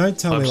no, don't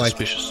tell I'm me like...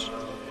 suspicious.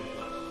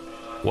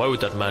 Why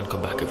would that man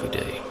come back every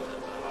day?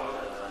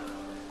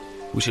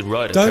 We should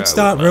ride a car Don't with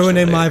start Master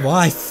ruining my later.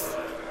 life.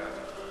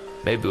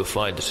 Maybe we'll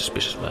find the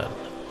suspicious man.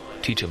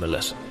 Teach him a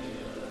lesson.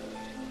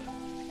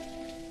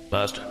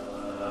 Master,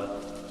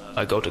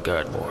 I go to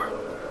guard more.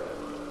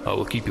 I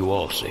will keep you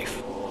all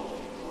safe.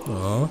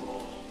 Aww.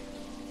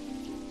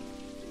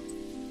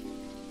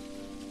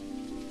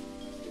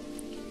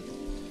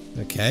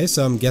 Okay,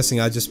 so I'm guessing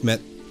I just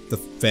met the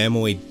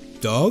family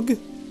dog?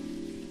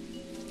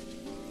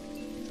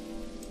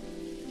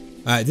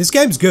 Alright, this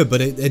game's good, but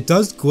it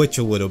does glitch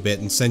a little bit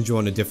and send you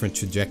on a different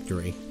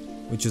trajectory,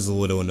 which is a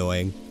little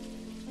annoying.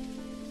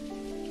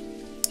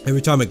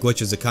 Every time it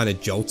glitches, it kind of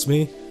jolts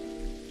me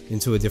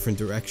into a different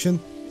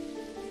direction.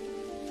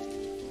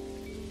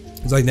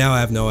 It's like now I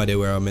have no idea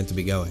where I'm meant to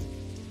be going.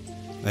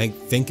 I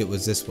think it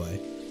was this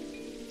way.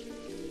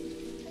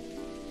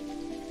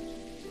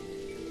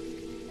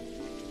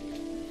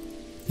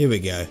 Here we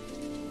go.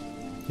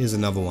 Here's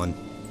another one.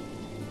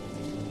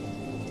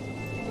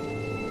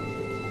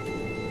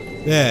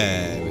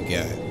 There we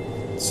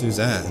go.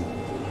 Suzanne.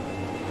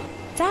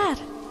 Dad!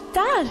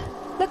 Dad!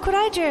 Look what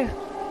I drew!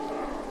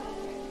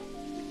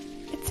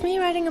 It's me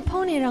riding a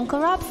pony at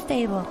Uncle Rob's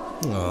stable.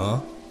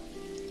 Aww.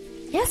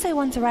 Yes, I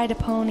want to ride a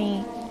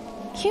pony.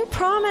 You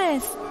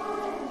promised!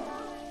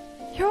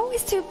 You're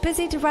always too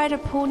busy to ride a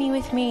pony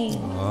with me.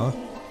 Aww.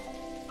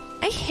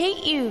 I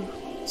hate you.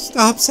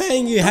 Stop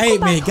saying you Don't hate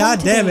come me, back god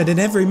home damn it, today. in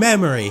every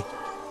memory.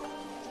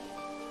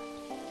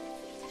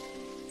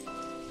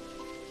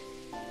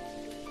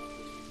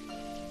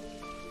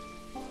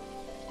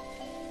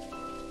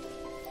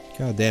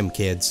 Goddamn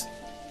kids.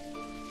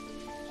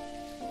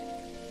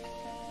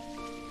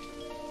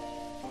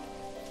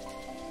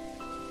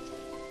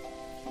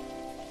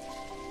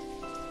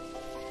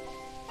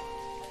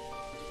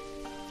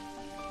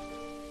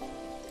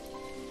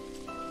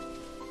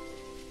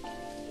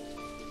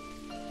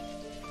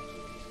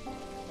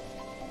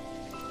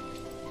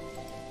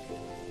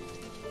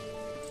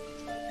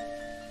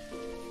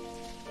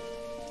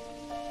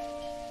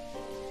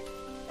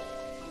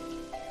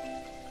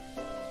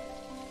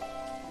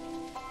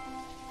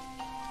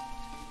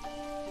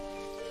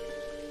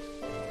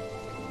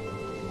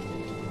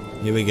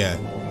 Here we go.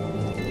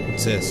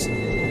 What's this?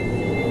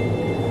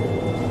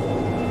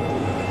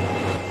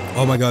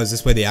 Oh my god, is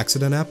this where the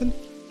accident happened?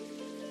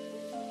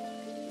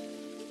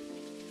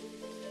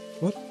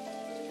 What?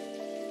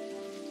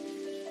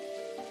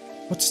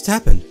 What just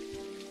happened?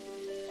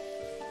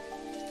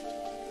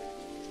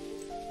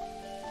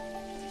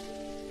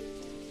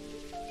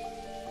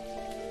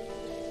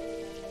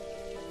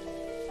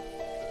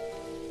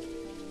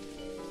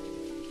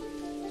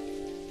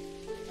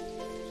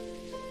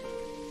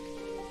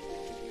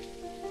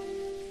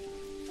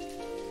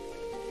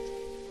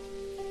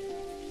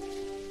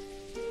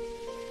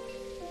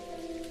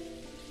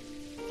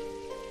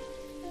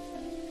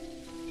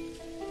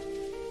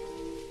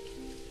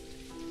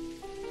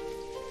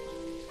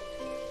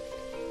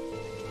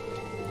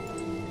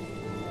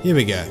 Here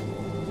we go.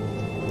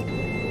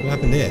 What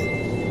happened here?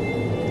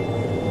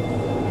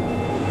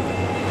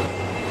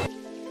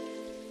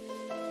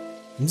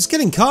 I'm just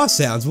getting car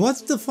sounds.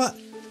 What the fuck?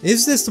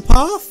 Is this the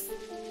path?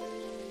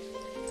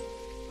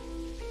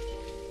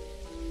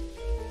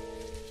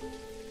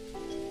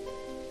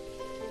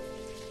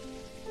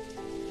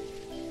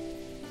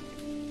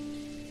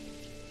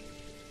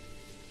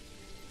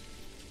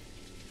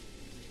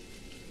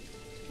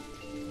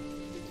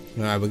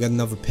 Alright, we got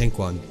another pink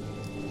one.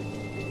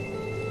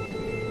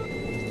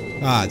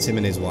 Ah, it's him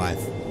and his wife.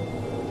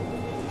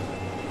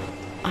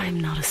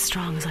 I'm not as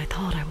strong as I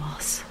thought I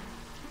was.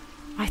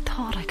 I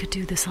thought I could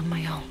do this on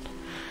my own.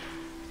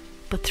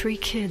 But 3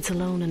 kids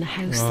alone in a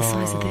house the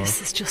size of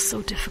this is just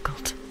so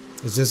difficult.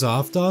 Is this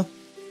after?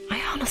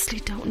 I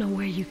honestly don't know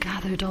where you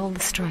gathered all the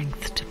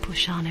strength to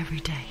push on every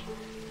day.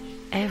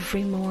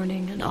 Every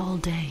morning and all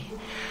day,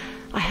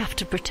 I have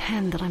to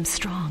pretend that I'm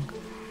strong,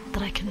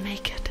 that I can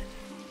make it.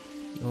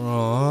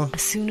 Aww.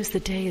 As soon as the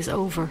day is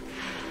over,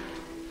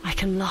 I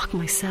can lock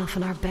myself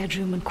in our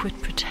bedroom and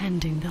quit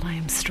pretending that I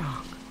am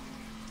strong.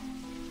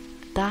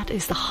 That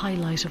is the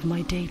highlight of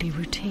my daily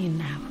routine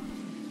now.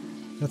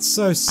 That's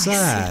so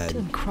sad. I sit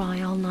and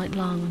cry all night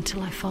long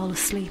until I fall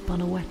asleep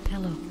on a wet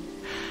pillow.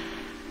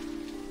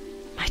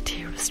 My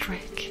dearest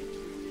Rick,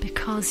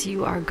 because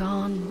you are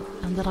gone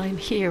and that I'm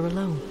here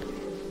alone,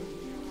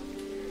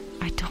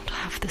 I don't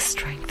have the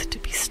strength to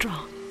be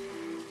strong.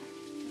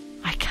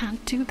 I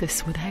can't do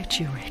this without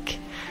you, Rick.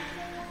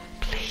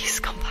 Please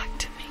come back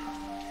to me.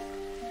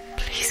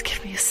 Please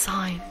give me a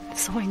sign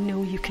so I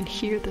know you can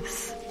hear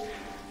this.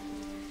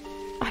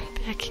 I'm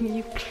begging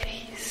you,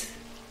 please.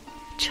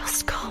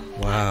 Just come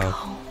back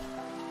home.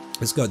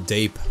 This got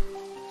deep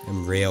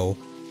and real.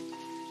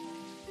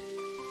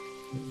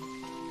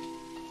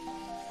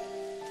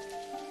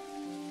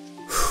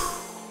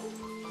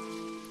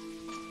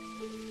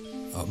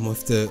 I'm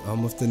with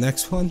the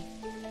next one.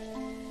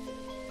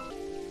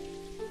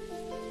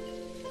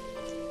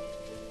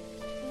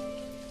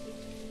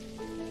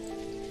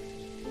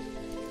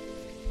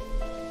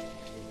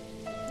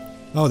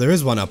 Oh, there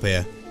is one up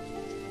here.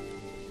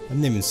 I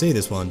didn't even see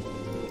this one.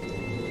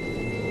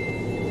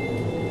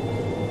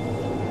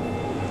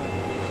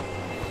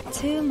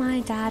 To my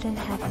dad in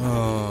heaven.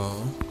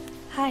 Oh.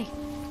 Hi,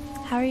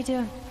 how are you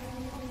doing?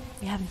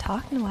 We haven't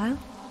talked in a while.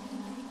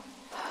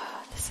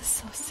 This is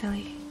so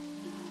silly.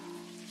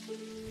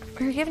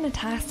 We were given a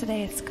task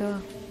today at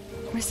school.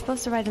 We're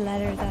supposed to write a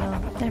letter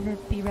that'll never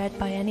be read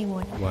by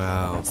anyone.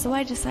 Wow. So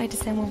I decided to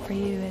send one for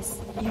you as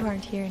you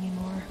aren't here anymore.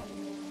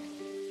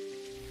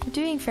 I'm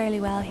doing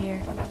fairly well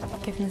here,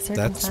 given the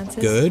circumstances. That's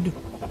good.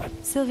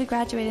 Sylvie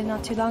graduated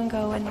not too long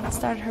ago and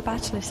started her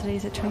bachelor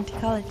studies at Trinity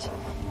College.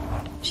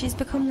 She's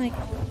become, like,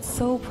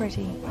 so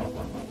pretty.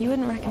 You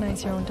wouldn't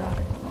recognise your own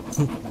daughter.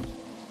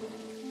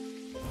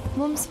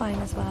 Mum's fine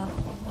as well.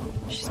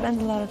 She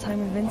spends a lot of time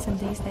with Vincent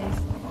these days.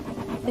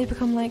 They've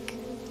become, like,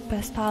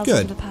 best pals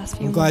over the past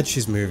few months. I'm glad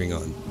she's moving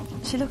on.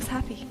 She looks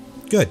happy.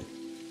 Good.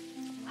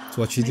 It's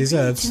what she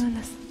deserves. Doing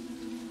this.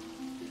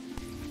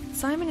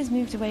 Simon has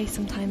moved away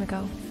some time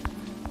ago.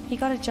 He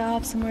got a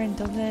job somewhere in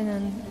Dublin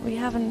and we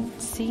haven't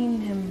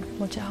seen him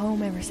much at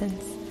home ever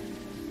since.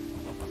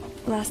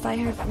 Last I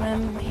heard from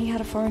him, he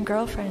had a foreign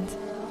girlfriend.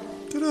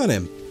 Good on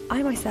him.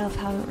 I myself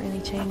haven't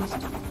really changed.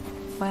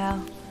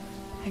 Well,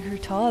 I grew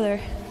taller.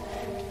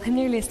 I'm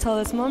nearly as tall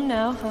as Mum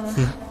now.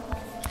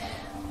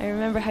 I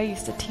remember how I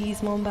used to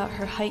tease Mum about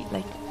her height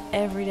like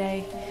every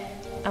day,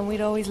 and we'd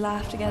always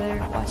laugh together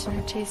watching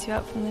her chase you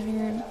out from the living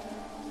room.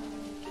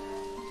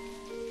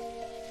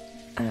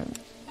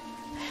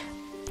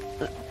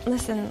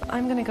 Listen,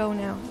 I'm gonna go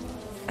now.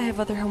 I have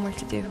other homework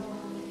to do.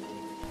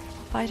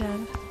 Bye,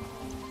 Dad.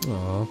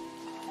 Aww.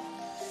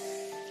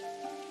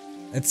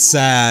 It's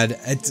sad.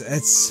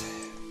 It's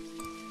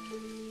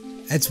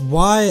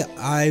why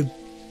I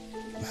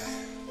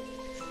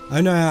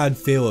know how I'd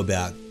feel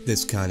about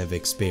this kind of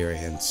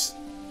experience.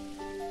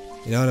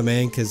 You know what I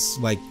mean? Because,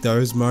 like,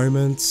 those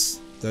moments,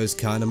 those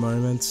kind of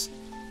moments,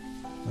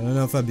 I don't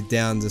know if I'd be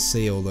down to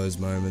see all those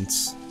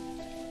moments.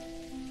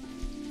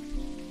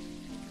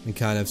 And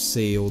kind of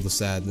see all the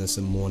sadness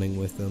and mourning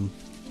with them.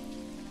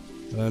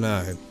 I don't know.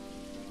 I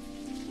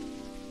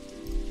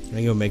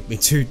think it would make me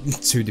too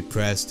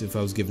depressed if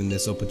I was given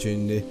this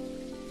opportunity.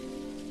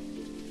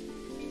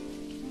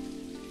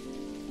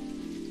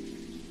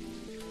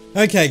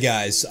 Okay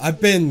guys, I've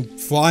been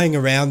flying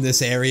around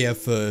this area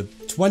for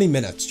 20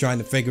 minutes trying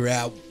to figure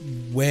out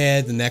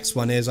where the next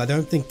one is. I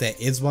don't think there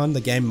is one.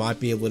 The game might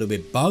be a little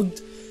bit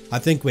bugged. I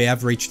think we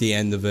have reached the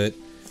end of it.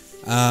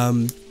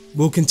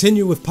 We'll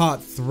continue with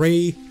part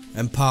 3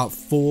 and part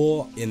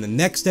 4 in the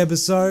next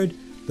episode.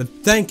 But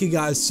thank you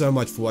guys so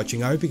much for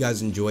watching. I hope you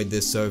guys enjoyed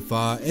this so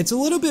far. It's a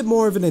little bit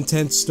more of an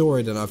intense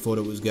story than I thought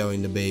it was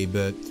going to be,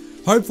 but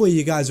hopefully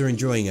you guys are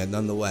enjoying it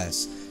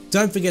nonetheless.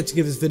 Don't forget to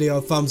give this video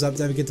a thumbs up.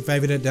 Don't forget to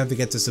favorite it. Don't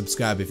forget to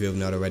subscribe if you have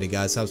not already,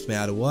 guys. Helps me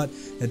out a lot.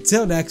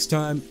 Until next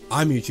time,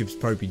 I'm YouTube's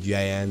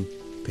popeyJN.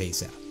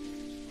 Peace out.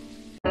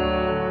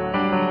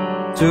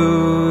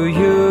 Do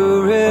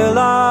you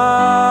realize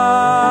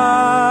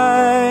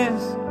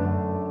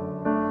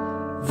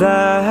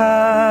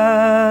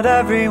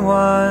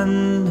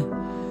everyone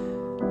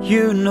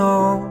you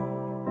know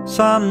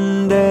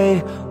someday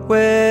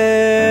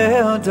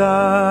will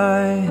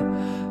die,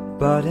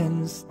 but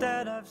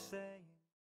instead